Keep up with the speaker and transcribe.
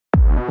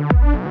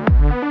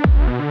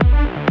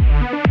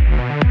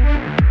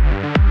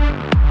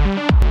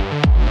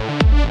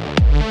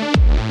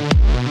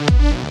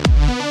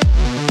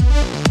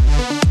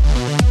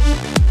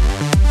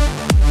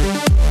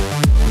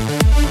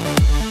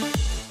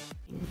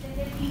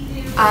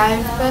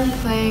I've been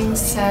playing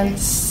since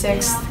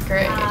 6th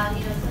grade.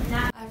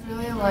 I've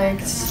really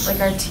liked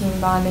our team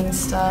bonding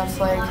stuff,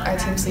 like our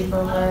team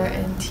sleepover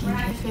and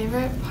TP.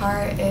 Favorite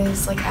part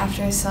is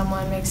after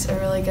someone makes a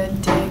really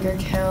good dig or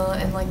kill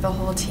and the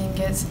whole team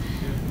gets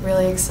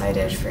really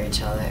excited for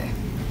each other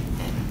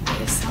and they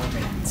just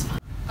celebrate. It's fun.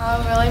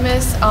 I'll really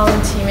miss all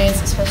the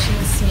teammates, especially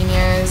the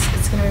seniors.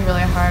 It's gonna be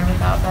really hard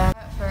without them.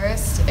 At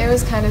first, it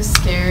was kind of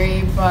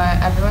scary, but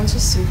everyone's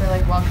just super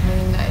welcoming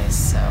and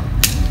nice, so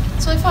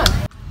it's really fun.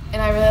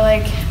 And I really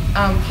like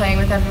playing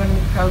with everyone in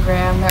the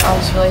program. They're all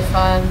just really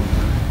fun,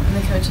 and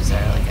the coaches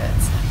are really good.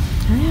 So.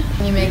 Oh, yeah.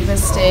 When you make a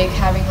mistake,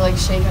 having to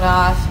shake it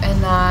off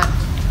and not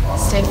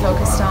stay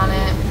focused on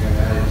it,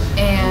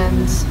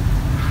 and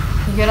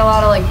you get a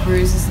lot of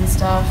bruises and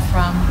stuff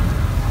from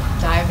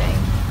diving.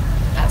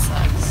 That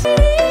sucks.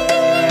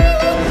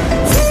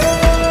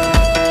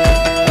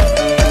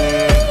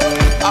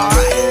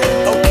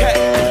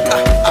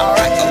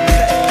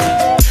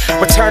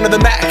 Return to the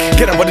Mac.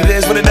 Get up what it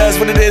is, what it does,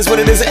 what it is, what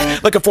it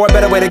isn't. Looking for a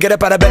better way to get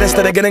up out of bed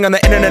instead of getting on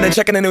the internet and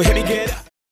checking a new hit me get up.